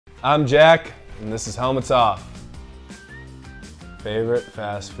I'm Jack, and this is Helmets Off. Favorite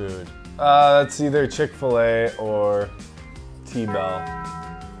fast food? That's either Chick-fil-A or T-Bell.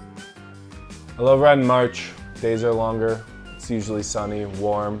 I love riding March. Days are longer. It's usually sunny,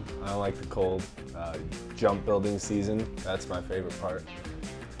 warm. I don't like the cold. Jump building season, that's my favorite part.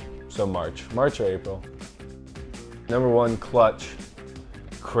 So March or April. Number one, Clutch.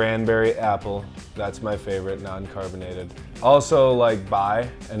 Cranberry apple. That's my favorite, non-carbonated. Also like 𝗏,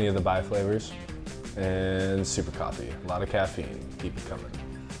 any of the 𝗏 flavors. And super coffee, a lot of caffeine, keep it coming.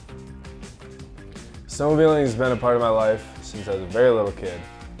 Snowmobiling has been a part of my life since I was a very little kid.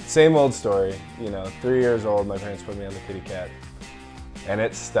 Same old story, you know, 3 years old, my parents put me on the kitty cat, and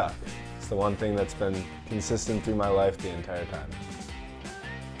it stuck. It's the one thing that's been consistent through my life the entire time.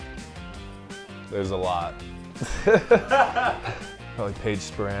 There's a lot. Probably Paige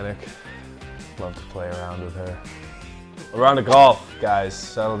Sporanic. Love to play around with her. A round of golf, guys,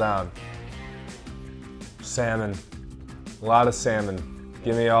 settle down. Salmon, a lot of salmon.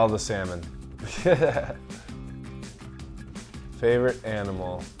 Give me all the salmon. Favorite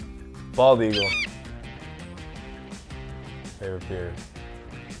animal, bald eagle. Favorite beer,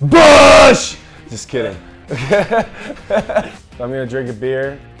 Bush! Just kidding. If I'm gonna drink a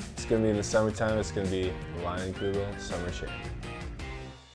beer, it's gonna be in the summertime, it's gonna be 𝗦𝗣𝗢𝗡𝗦𝗢 Summer Shake.